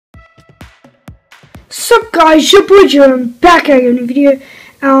Sup guys, your boy Joe, I'm back at a new video.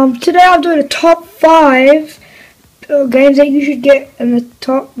 Today I'm doing a top 5 games that you should get and the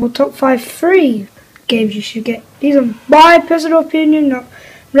top 5 free games you should get. These are my personal opinion, not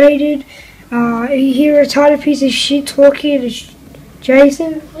rated. You hear a retarded piece of shit talking, it's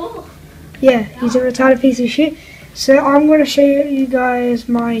Jason. Yeah, he's a retarded piece of shit. So I'm going to show you guys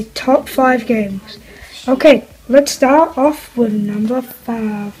my top 5 games. Okay, let's start off with number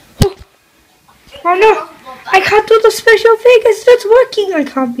 5. Oh no, I can't do the special thing, it's not working. I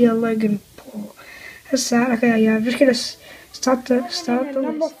can't be a Logan Paul. That's sad. Okay, yeah, I'm just gonna start the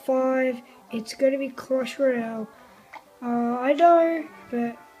number 5. It's gonna be Clash Royale. I know,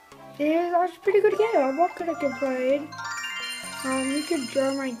 but it's a pretty good game. I'm not gonna complain. You can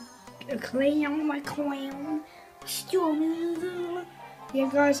draw my clown. Yeah,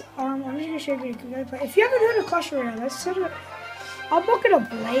 guys. I'm just gonna show you the gameplay. If you haven't heard of Clash Royale, that's sort of. I'm not gonna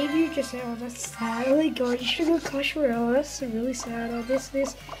blame you, just say, oh, that's sad. Oh my god, you should go Clash Royale. That's really sad. Oh, this.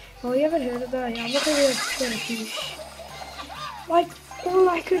 Oh, you haven't heard of that? Yeah, I'm not gonna teach. Like, all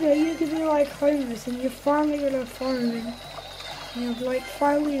I could do, you could be like homeless and you're finally gonna farm and you're like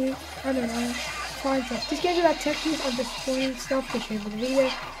finally, I don't know, find stuff. This game's about techniques of destroying stuff to show the video.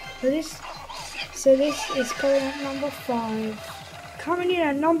 So this is coming at number 5. Coming in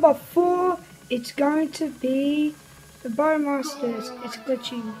at number 4, it's going to be the Bowmasters. It's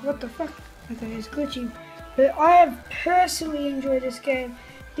glitching. What the fuck? Okay, it's glitching. But I have personally enjoyed this game.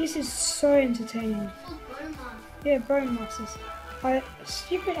 This is so entertaining. Yeah, Bowmasters.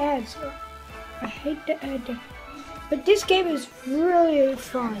 Stupid ads. I hate the ad. But this game is really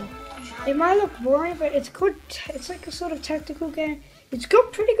fun. It might look boring, but it's good. It's like a sort of tactical game. It's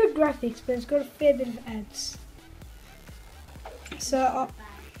got pretty good graphics, but it's got a fair bit of ads. So,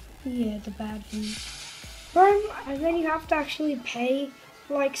 yeah, the bad thing. And then you have to actually pay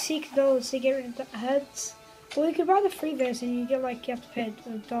like $6 to get rid of the ads. Or you could buy the free version and you have to pay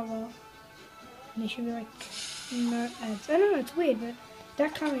 $1. And there should be like no ads. I don't know, it's weird, but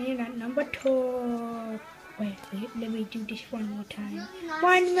that coming in at number 2. Wait, let me do this one more time.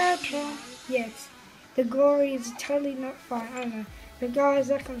 One more time. Yes. The glory is totally not fine. I don't know. But guys,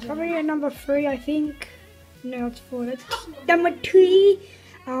 that comes coming in at number 3, I think. No, it's 4. That's number 3.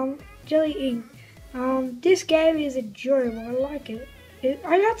 Jelly Ink. This game is enjoyable. I like it.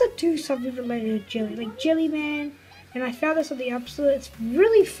 I have to do something related to Jelly, like Jelly Man, and I found this on the App Store. It's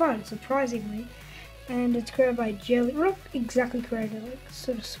really fun, surprisingly, and it's created by Jelly. Well, not exactly created, like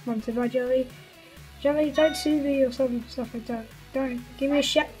sort of sponsored by Jelly. Jelly, don't sue me or some stuff like that. Don't give me a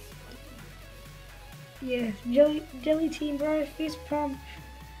shot. Yeah, Jelly Team, bro, fist pump.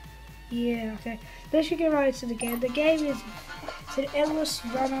 Yeah, okay. Let's get right into the game. The game is an endless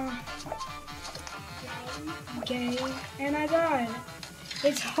runner game, and I died.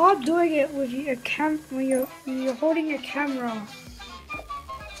 It's hard doing it with when you're holding a camera.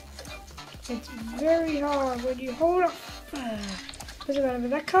 It's very hard when you hold up. Doesn't matter. But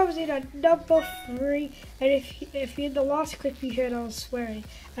that comes in at number 3. And if in the last clip you heard I was swearing,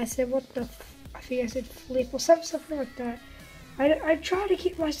 I said what the. I think I said flip or something like that. I try to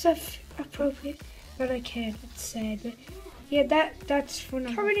keep myself appropriate, but I can't. It's sad, but. Yeah, that's for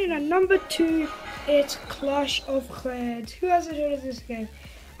now. Coming in at number 2, it's Clash of Clans. Who hasn't heard of this game?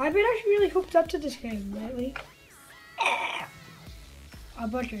 I've been actually really hooked up to this game lately.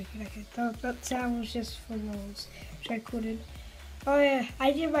 I'm not joking. Okay, that sound was just for lols, which I couldn't. Oh yeah,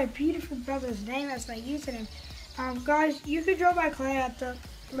 I did my beautiful brother's name as my username. Guys, you can draw my clan at the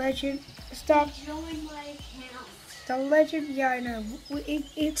legend. Stop. Join my account. The legend, yeah, I know.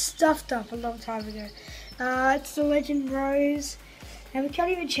 It's stuffed up a long time ago. It's the Legend Rose, and we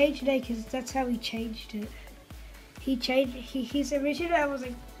can't even change it today because that's how he changed it. He changed his original was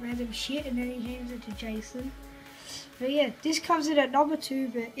like random shit, and then he changed it to Jason. But yeah, this comes in at number 2.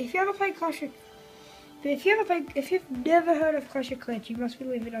 But if you ever played Clash of, if you've never heard of Clash of Clans, you must be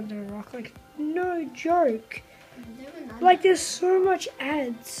living under a rock. Like no joke. Like there's so much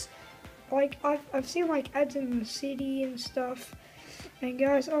ads. Like I've seen like ads in the city and stuff. And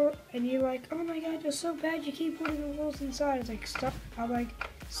guys, and you're like, oh my god, you're so bad, you keep putting the walls inside. It's like, stop. I'm like,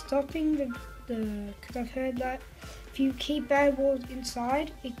 stopping because I've heard that if you keep bad walls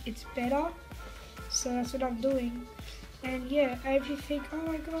inside, it's better. So that's what I'm doing. And yeah, if you think, oh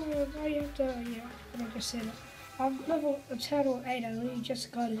my god, why you have to, yeah, I just said it. I'm total 8, I literally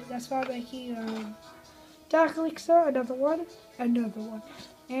just got it. That's why I'm making, Dark Elixir, another one,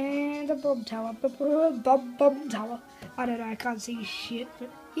 and a bomb tower, bomb tower. I don't know, I can't see shit, but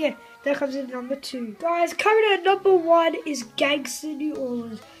yeah, that comes in number 2. Guys, coming in at number 1 is Gangsta New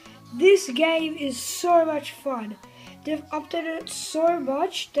Orleans. This game is so much fun. They've updated it so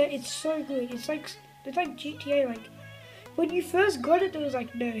much that it's so good. It's like It's like GTA. Like when you first got it, there was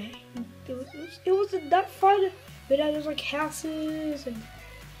like no, it wasn't that fun. But now there's like houses and.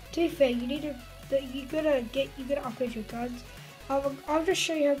 To be fair, you gotta upgrade your guns. I'll just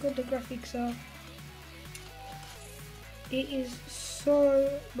show you how good the graphics are. It is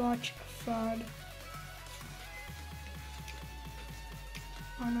so much fun.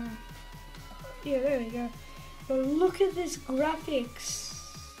 Oh no. Yeah, there we go. But look at this graphics.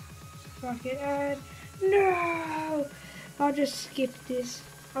 Fuck it, and no! I'll just skip this.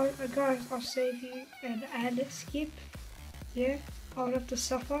 Guys, I'll save you and add skip. Yeah, I'll have to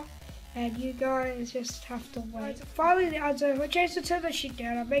suffer. And you guys just have to wait. Finally, the ads over. Jason, turn that shit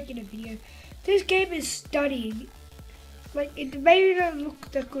down. I'm making a video. This game is stunning. Like, it maybe don't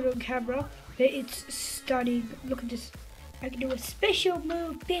look that good on camera, but it's stunning. Look at this. I can do a special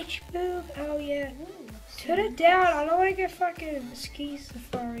move, bitch, move. Oh yeah. Turn it down. I don't want to go fucking ski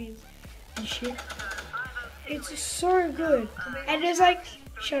safaris and shit. It's so good. And there's like,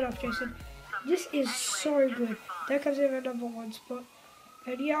 shut up, Jason. This is so good. That comes in at #1 spot.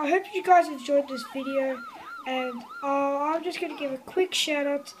 And yeah, I hope you guys enjoyed this video. And I'm just going to give a quick shout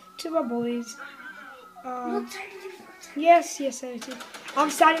out to my boys. Yes, 70. I'm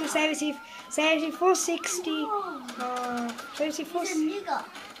starting with 70. 460. 460. I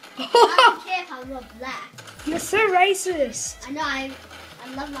don't care if I'm not black. You're so racist. I know, I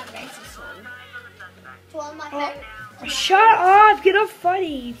love my racist song. It's one of my favorites. Shut up! Get off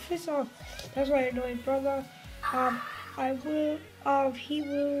funny. Piss off. That's my annoying brother. He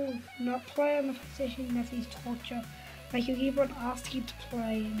will not play on the PlayStation. That's his torture. Like he'll keep on asking to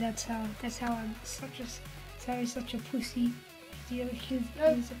play, and that's how I'm such a pussy.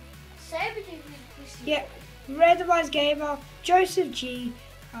 Yeah, randomized gamer, Joseph G.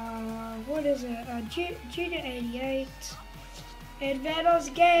 What is it? Junior 88. And Vanos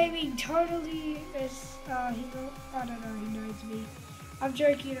Gaming totally is. I don't know. He knows me. I'm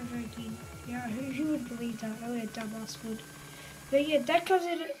joking. Yeah, who would believe that? Only a dumbass would. But yeah, that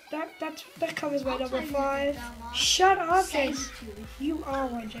covers my #5. Shut up, Jason. You are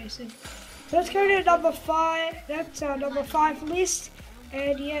one, Jason. So let's go to #5. That's our #5 list.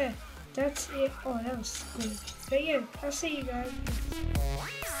 And yeah, that's it. Oh, that was good. But yeah, I'll see you guys.